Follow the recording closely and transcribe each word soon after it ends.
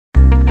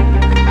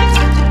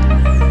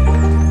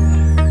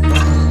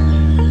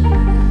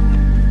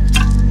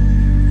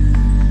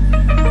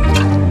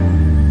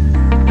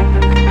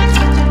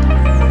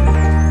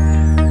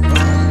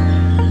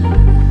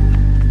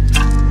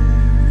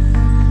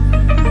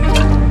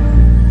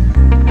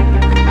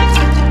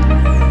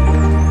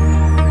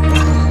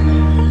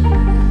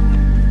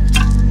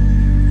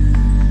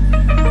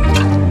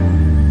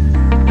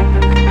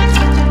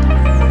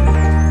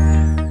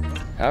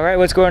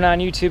what's going on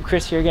YouTube?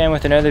 Chris here again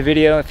with another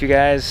video. If you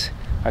guys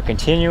are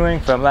continuing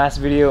from last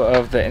video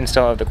of the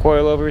install of the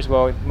coilovers,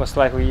 well, most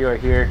likely you are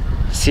here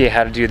to see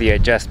how to do the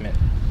adjustment.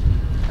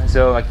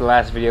 So like the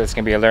last video, it's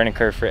gonna be a learning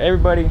curve for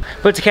everybody.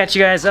 But to catch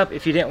you guys up,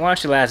 if you didn't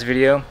watch the last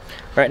video,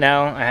 right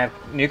now I have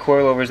new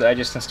coilovers that I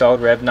just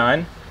installed, Rev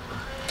 9.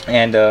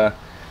 And the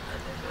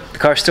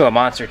car's still a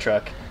monster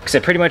truck, because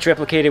it pretty much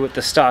replicated what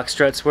the stock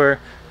struts were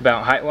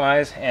about height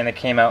wise, and it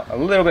came out a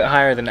little bit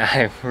higher than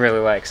I really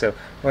like. So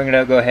we're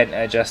gonna go ahead and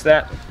adjust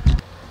that.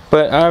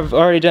 But I've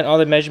already done all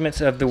the measurements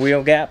of the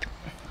wheel gap,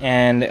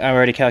 and I've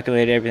already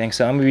calculated everything.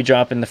 So I'm gonna be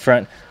dropping the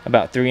front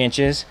about 3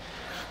 inches.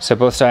 So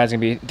both sides are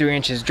gonna be 3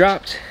 inches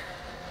dropped.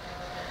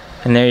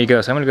 And there you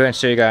go. So I'm gonna go ahead and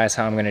show you guys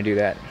how I'm gonna do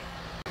that.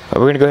 But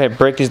we're gonna go ahead and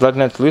break these lug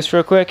nuts loose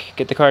real quick,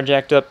 get the car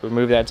jacked up,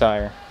 remove that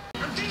tire.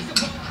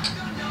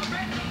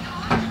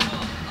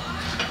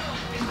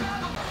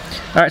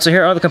 Alright, so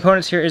here are all the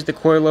components. Here is the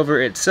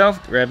coilover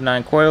itself, the Rev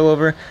 9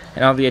 coilover,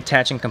 and all the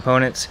attaching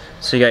components.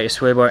 So you got your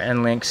sway bar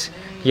end links,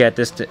 you got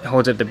this that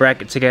holds up the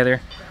bracket together,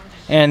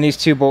 and these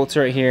 2 bolts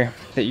right here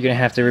that you're going to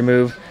have to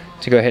remove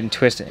to go ahead and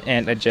twist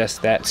and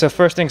adjust that. So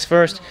first things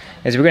first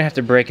is we're going to have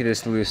to break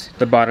this loose,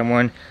 the bottom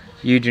one.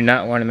 You do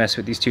not want to mess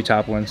with these 2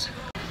 top ones.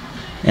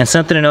 And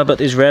something to know about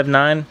these Rev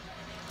 9,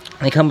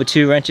 they come with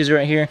 2 wrenches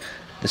right here.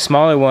 The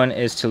smaller one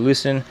is to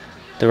loosen,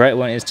 the right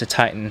one is to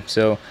tighten,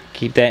 so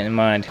keep that in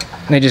mind.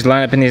 They just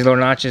line up in these little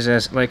notches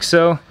as like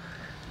so,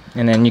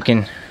 and then you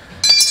can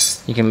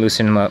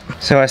loosen them up.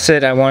 So I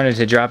said I wanted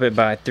to drop it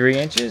by 3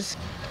 inches.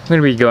 I'm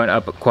gonna be going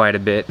up quite a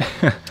bit.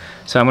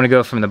 So I'm gonna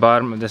go from the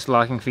bottom of this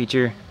locking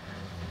feature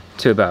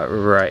to about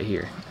right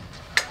here.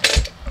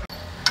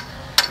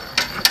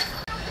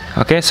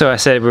 Okay, so I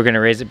said we're gonna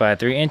raise it by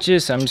 3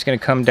 inches. So I'm just gonna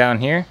come down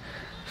here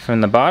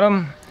from the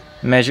bottom,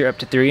 measure up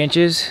to 3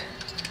 inches.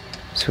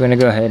 So we're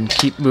gonna go ahead and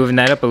keep moving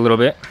that up a little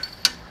bit.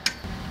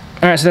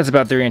 Alright, so that's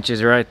about 3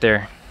 inches right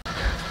there.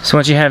 So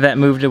once you have that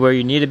moved to where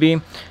you need to be,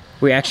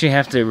 we actually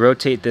have to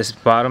rotate this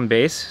bottom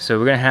base. So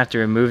we're gonna have to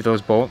remove those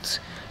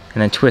bolts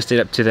and then twist it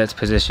up to that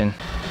position.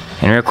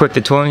 And real quick, the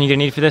tooling you're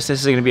gonna need for this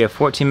is gonna be a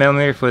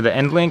 14mm for the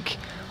end link,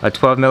 a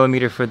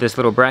 12mm for this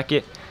little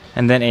bracket,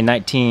 and then a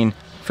 19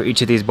 for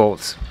each of these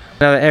bolts.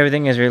 Now that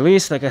everything is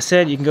released, like I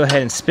said, you can go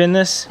ahead and spin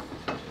this.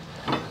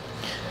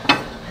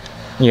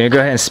 You're gonna go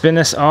ahead and spin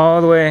this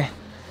all the way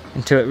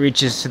until it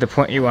reaches to the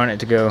point you want it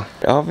to go.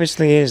 It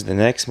obviously is the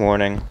next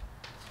morning,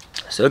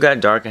 so it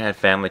got dark. I had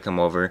family come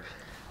over,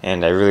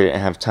 and I really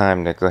didn't have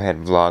time to go ahead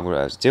and vlog what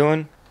I was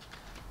doing.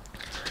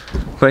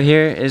 But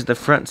here is the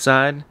front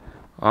side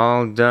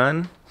all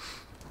done.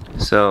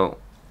 So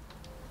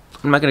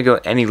I'm not gonna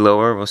go any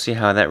lower. We'll see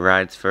how that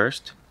rides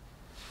first.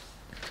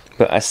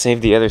 But I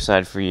saved the other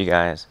side for you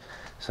guys,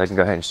 so I can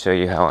go ahead and show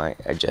you how I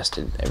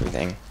adjusted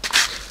everything.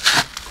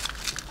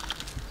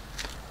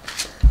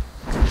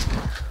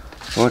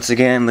 Once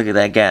again, look at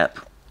that gap.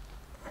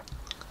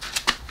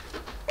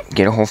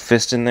 Get a whole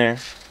fist in there.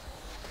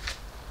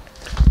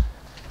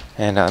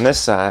 And on this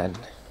side,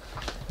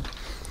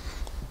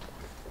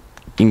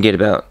 you can get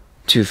about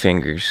 2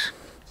 fingers.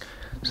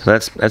 So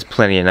that's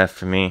plenty enough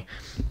for me.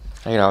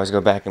 I can always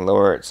go back and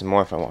lower it some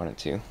more if I wanted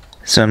to.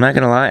 So I'm not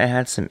gonna lie, I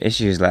had some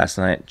issues last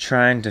night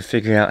trying to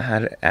figure out how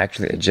to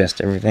actually adjust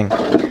everything.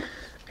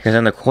 Because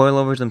on the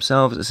coilovers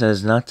themselves, it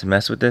says not to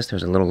mess with this.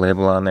 There's a little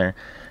label on there.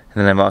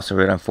 And then I've also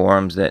read on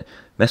forums that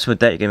mess with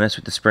that, you can mess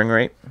with the spring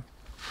rate.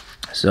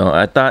 So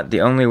I thought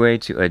the only way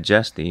to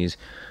adjust these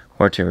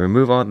were to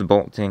remove all the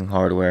bolting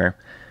hardware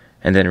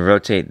and then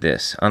rotate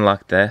this,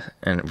 unlock that,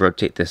 and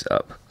rotate this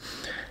up.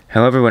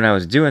 However, when I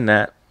was doing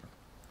that,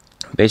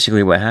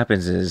 basically what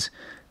happens is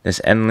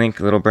this end link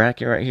little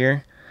bracket right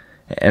here,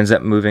 it ends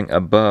up moving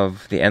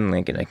above the end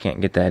link, and I can't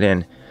get that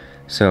in.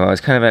 So I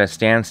was kind of at a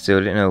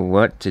standstill, didn't know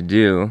what to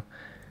do.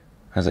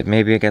 I was like,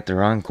 maybe I got the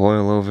wrong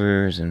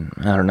coilovers, and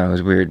I don't know, it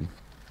was weird.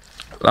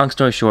 Long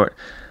story short,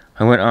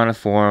 I went on a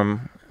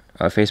forum,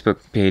 a Facebook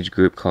page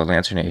group called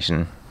Lancer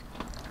Nation,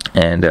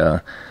 and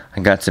I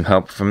got some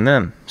help from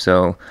them.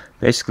 So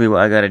basically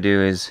what I gotta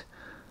do is,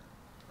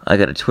 I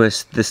gotta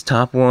twist this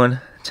top one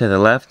to the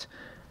left,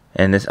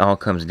 and this all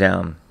comes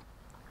down.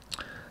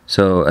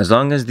 So as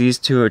long as these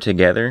 2 are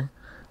together,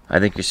 I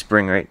think your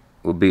spring rate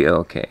will be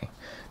okay.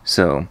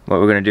 So what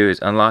we're gonna do is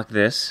unlock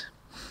this,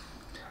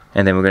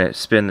 and then we're going to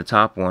spin the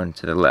top one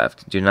to the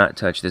left. Do not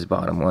touch this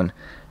bottom one.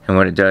 And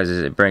what it does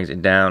is it brings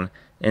it down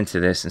into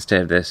this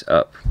instead of this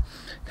up.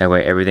 That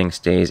way everything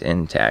stays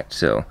intact.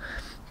 So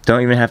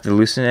don't even have to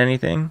loosen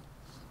anything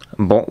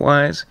bolt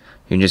wise.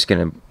 You're just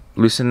going to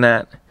loosen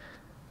that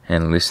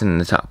and loosen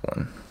the top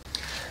one.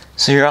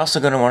 So you're also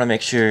going to want to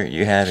make sure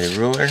you have a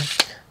ruler.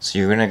 So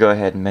you're going to go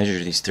ahead and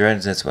measure these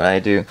threads. That's what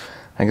I do.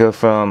 I go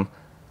from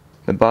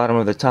the bottom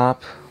of the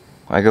top.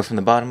 I go from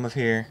the bottom of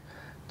here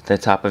to the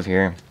top of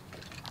here.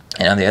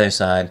 And on the other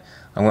side,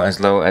 I went as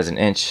low as an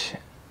inch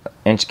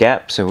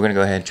gap, so we're going to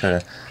go ahead and try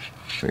to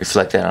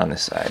reflect that on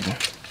this side.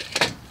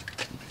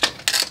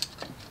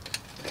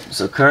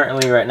 So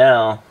currently, right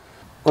now,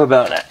 we're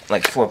about at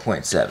like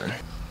 4.7.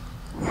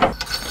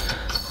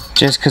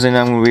 Just because I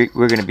know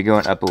we're going to be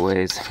going up a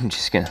ways, I'm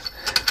just going to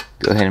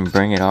Go ahead and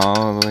bring it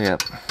all the way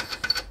up.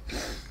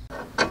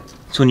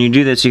 So when you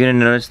do this, you're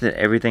gonna notice that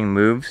everything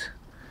moves.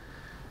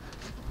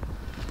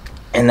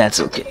 And that's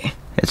okay.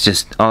 It's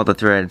just all the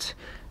threads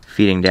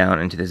feeding down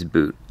into this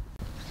boot.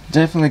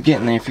 Definitely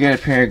getting there. If you got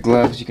a pair of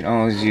gloves, you can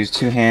always use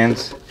 2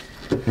 hands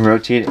and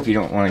rotate it if you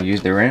don't want to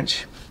use the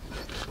wrench.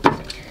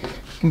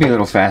 It can be a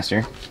little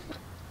faster.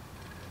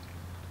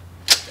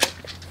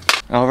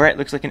 Alright,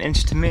 looks like an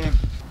inch to me.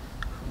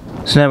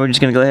 So now we're just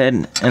gonna go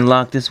ahead and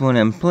lock this one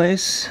in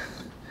place.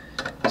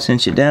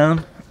 Cinch it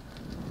down.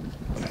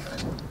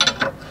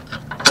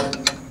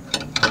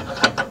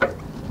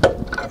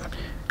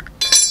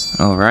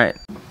 Alright.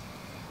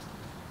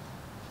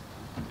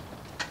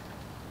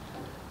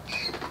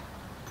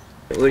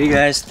 What do you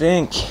guys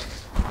think?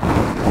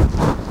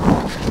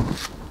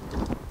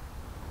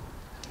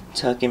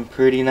 Tucking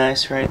pretty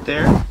nice right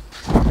there.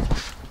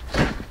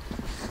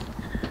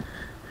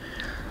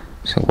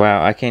 So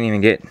wow, I can't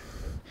even get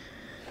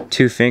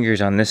 2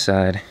 fingers on this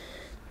side.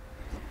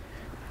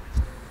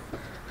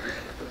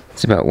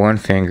 It's about 1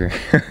 finger.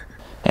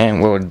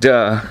 And well,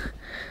 duh.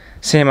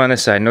 Same on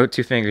this side, no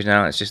 2 fingers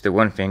now, it's just the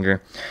 1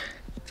 finger.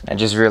 I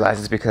just realized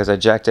it's because I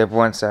jacked up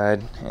one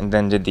side and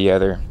then did the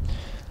other.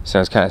 So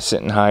it's kind of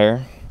sitting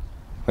higher,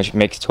 which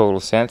makes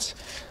total sense.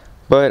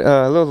 But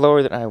a little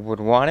lower than I would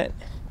want it.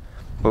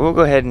 But we'll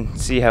go ahead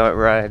and see how it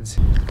rides.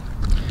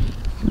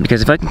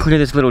 Because if I can clear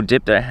this little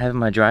dip that I have in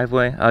my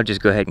driveway, I'll just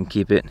go ahead and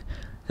keep it.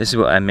 This is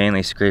what I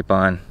mainly scrape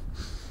on.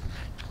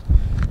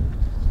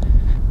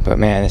 But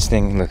man, this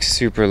thing looks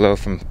super low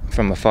from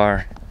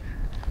afar.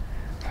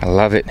 I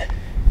love it.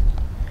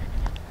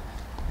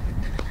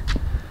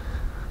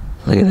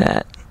 Look at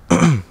that.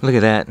 Look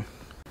at that.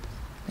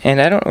 And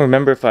I don't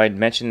remember if I'd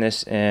mentioned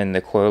this in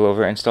the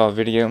coilover install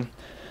video.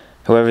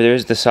 However,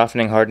 there's the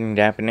softening, hardening,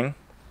 dampening.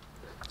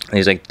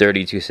 There's like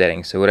 32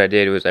 settings. So what I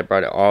did was I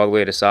brought it all the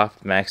way to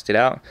soft, maxed it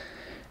out,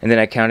 and then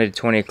I counted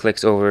 20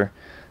 clicks over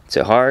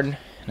to hard.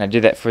 And I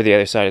did that for the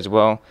other side as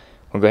well.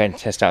 We'll go ahead and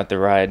test out the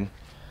ride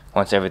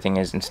once everything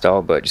is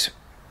installed. But just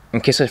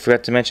in case I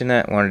forgot to mention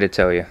that, I wanted to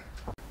tell you.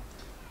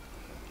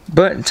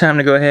 But time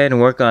to go ahead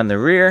and work on the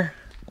rear.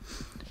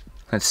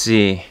 Let's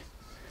see.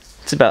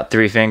 It's about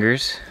 3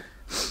 fingers.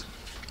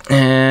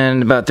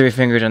 And about 3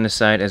 fingers on this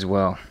side as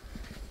well.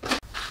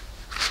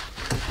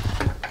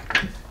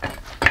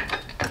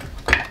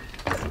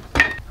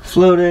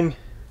 Floating,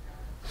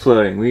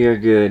 floating, we are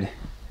good.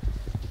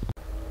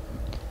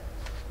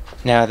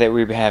 Now that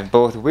we have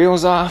both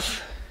wheels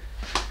off,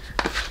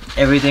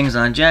 everything's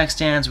on jack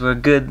stands, we're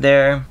good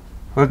there.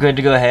 We're good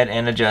to go ahead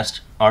and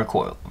adjust our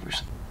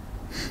coilovers.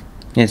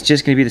 It's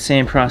just going to be the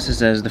same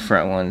process as the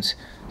front ones.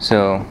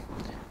 So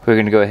we're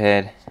going to go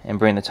ahead and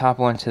bring the top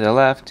one to the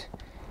left,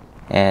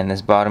 and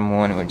this bottom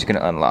one we're just going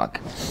to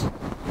unlock.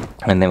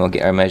 And then we'll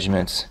get our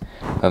measurements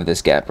of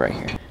this gap right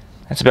here.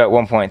 That's about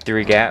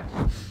 1.3 gap.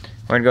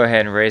 We're going to go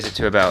ahead and raise it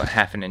to about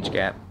 1/2 inch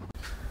gap.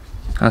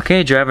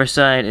 Okay, driver's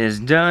side is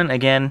done.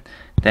 Again,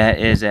 that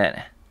is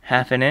at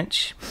 1/2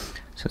 inch.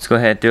 So let's go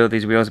ahead and throw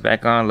these wheels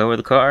back on, lower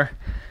the car,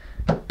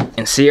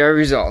 and see our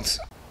results.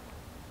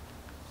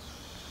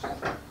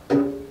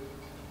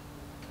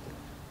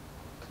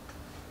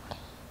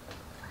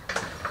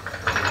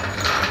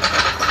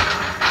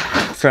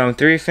 From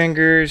 3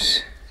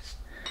 fingers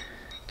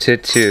to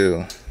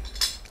 2.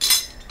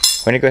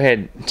 We're gonna go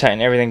ahead and tighten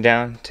everything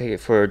down, take it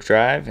for a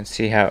drive and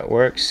see how it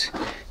works,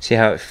 see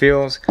how it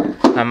feels.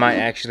 I might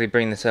actually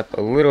bring this up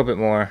a little bit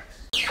more.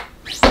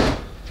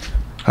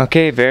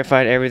 Okay,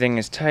 verified everything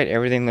is tight,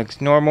 everything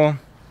looks normal.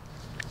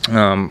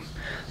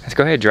 Let's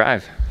go ahead and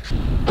drive.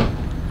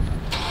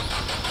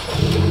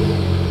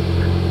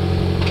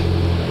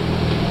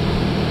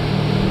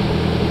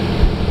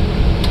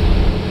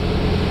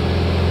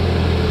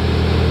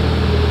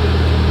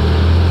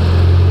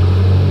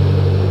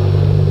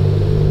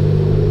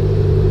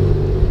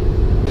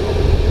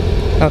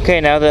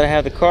 Okay, now that I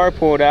have the car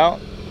pulled out,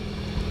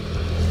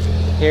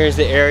 here's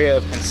the area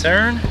of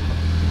concern.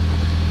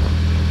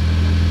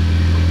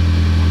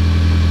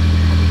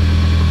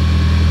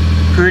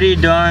 Pretty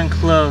darn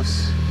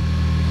close.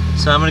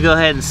 So I'm gonna go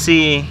ahead and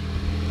see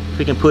if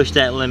we can push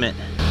that limit.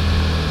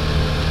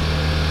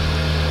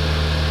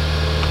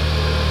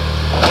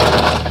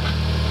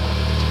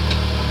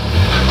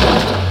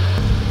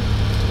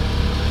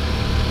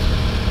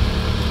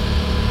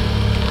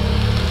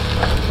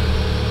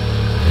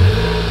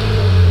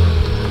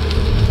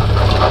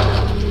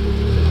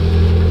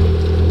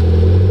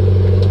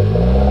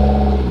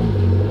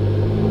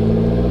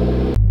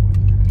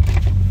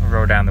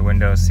 Down the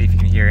window, see if you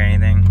can hear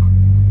anything.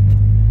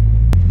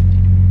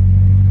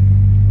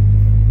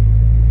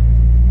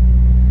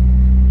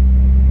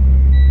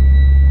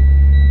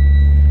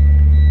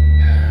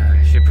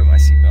 I should put my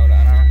seatbelt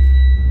on, huh?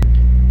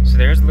 So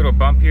there's a little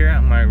bump here.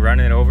 I'm gonna run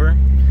it over.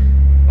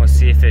 We'll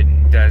see if it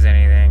does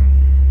anything.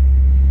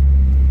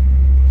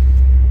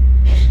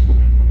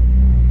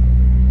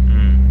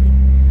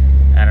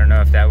 I don't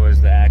know if that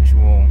was the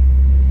actual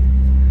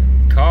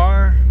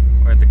car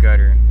or the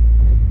gutter.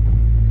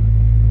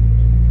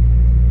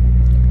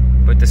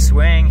 But the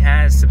swaying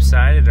has has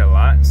subsided a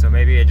lot, so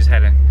maybe I just had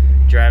to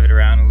drive it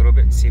around a little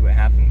bit and see what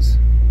happens.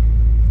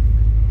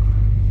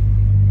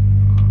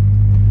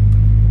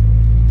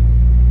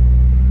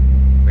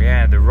 But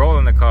yeah, the roll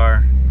in the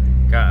car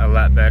got a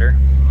lot better.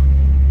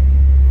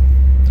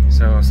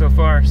 So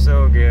far,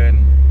 so good.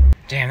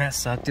 Damn, that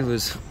sucked. It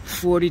was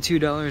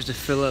 $42 to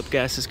fill up.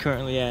 Gas is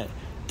currently at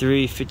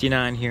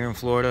 $3.59 here in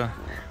Florida.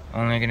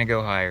 Only gonna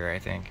go higher, I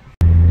think.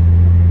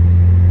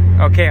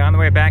 Okay, on the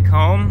way back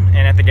home,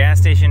 and at the gas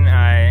station,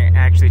 I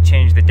actually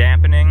changed the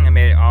dampening. I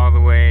made it all the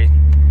way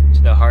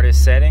to the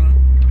hardest setting,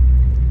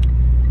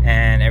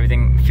 and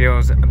everything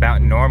feels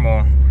about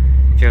normal.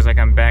 Feels like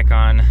I'm back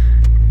on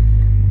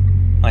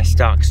my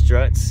stock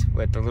struts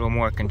with a little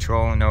more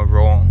control, no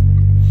roll.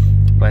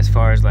 But as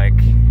far as like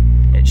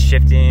it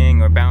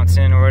shifting or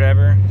bouncing or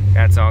whatever,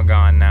 that's all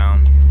gone now.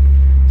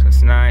 So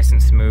it's nice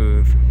and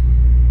smooth.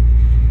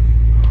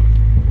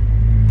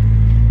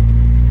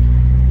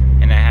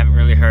 And I haven't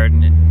really heard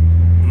it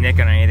nick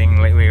on anything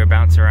lately or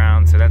bounce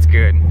around, so that's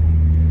good.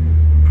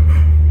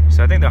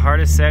 So I think the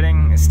hardest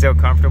setting is still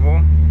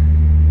comfortable.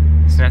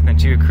 It's nothing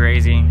too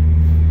crazy.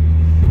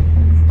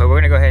 But we're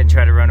gonna go ahead and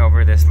try to run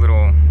over this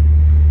little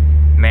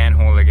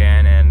manhole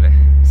again and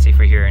see if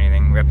we hear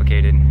anything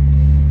replicated.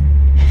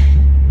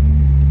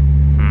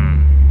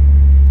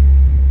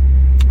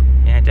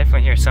 Yeah, I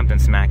definitely hear something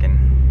smacking.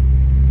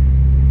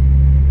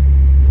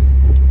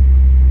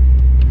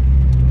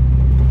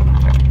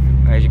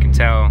 As you can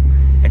tell,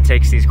 it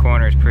takes these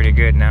corners pretty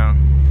good now.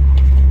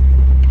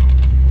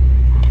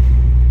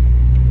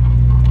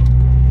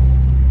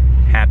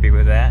 Happy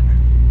with that.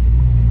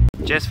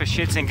 Just for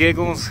shits and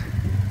giggles,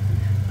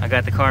 I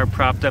got the car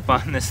propped up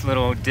on this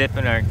little dip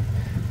in our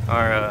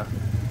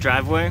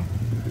driveway,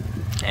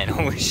 and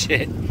holy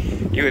shit,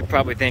 you would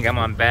probably think I'm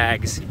on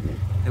bags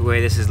the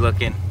way this is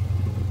looking.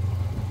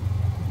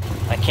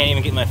 I can't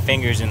even get my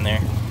fingers in there.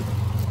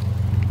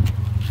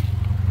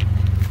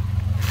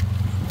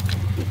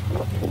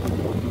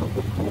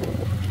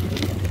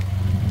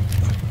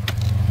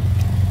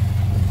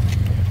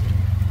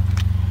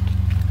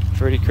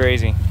 Pretty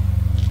crazy.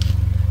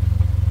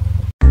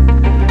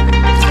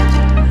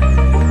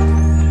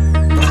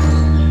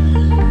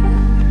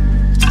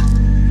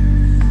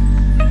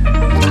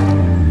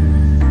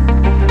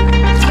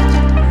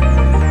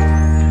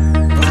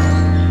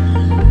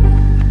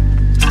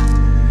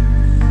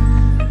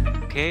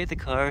 Okay, the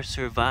car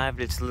survived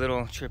its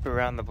little trip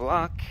around the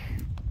block.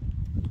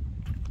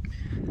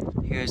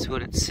 Here's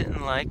what it's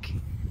sitting like.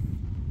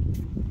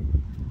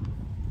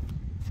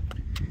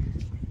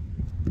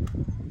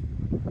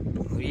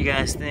 What do you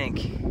guys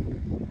think?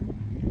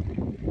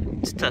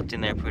 It's tucked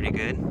in there pretty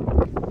good.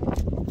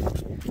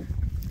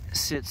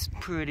 Sits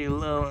pretty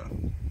low.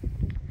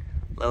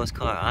 Lowest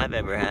car I've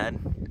ever had.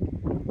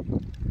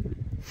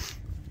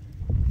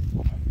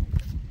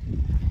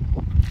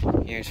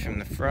 Here's from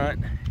the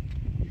front.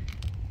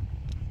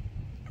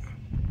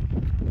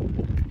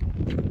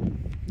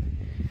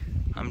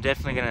 I'm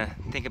definitely gonna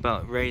think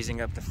about raising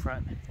up the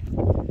front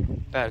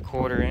about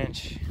 1/4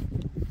 inch,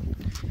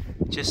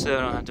 just so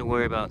I don't have to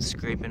worry about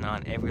scraping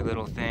on every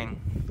little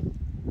thing.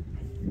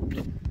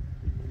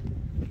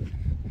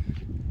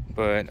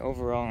 But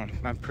overall,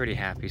 I'm pretty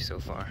happy so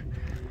far.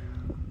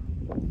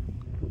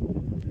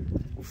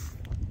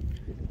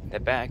 The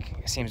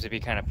back seems to be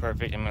kind of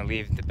perfect. I'm gonna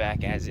leave the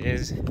back as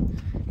is.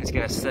 It's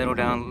gonna settle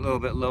down a little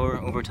bit lower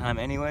over time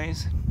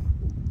anyways.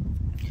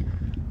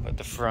 But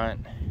the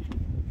front,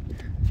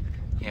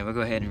 yeah, we'll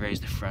go ahead and raise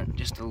the front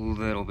just a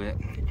little bit.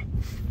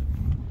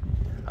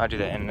 I'll do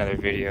that in another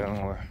video,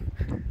 or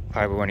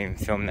probably won't even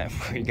film that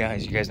for you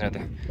guys. You guys know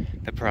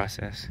the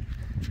process.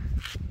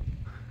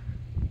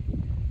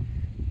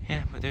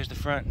 Yeah, but there's the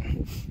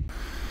front.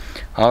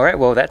 Alright,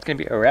 well that's going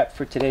to be a wrap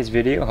for today's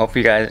video. Hope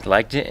you guys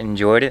liked it,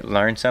 enjoyed it,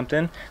 learned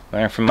something,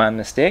 learned from my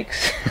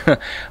mistakes.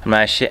 I'm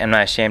not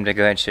ashamed to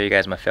go ahead and show you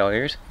guys my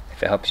failures,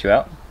 if it helps you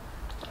out.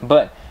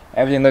 But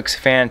everything looks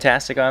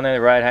fantastic on there.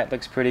 The ride height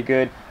looks pretty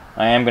good.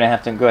 I am going to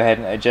have to go ahead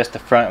and adjust the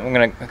front. I'm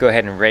going to go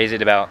ahead and raise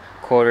it about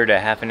 1/4 to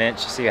 1/2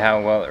 inch to see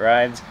how well it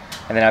rides.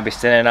 And then I'll be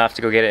sending it off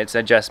to go get its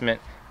adjustment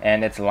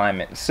and its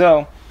alignment.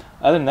 So,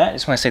 other than that, I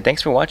just want to say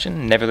thanks for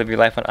watching. Never live your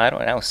life on idle,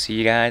 and I will see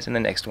you guys in the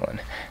next one.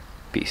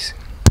 Peace.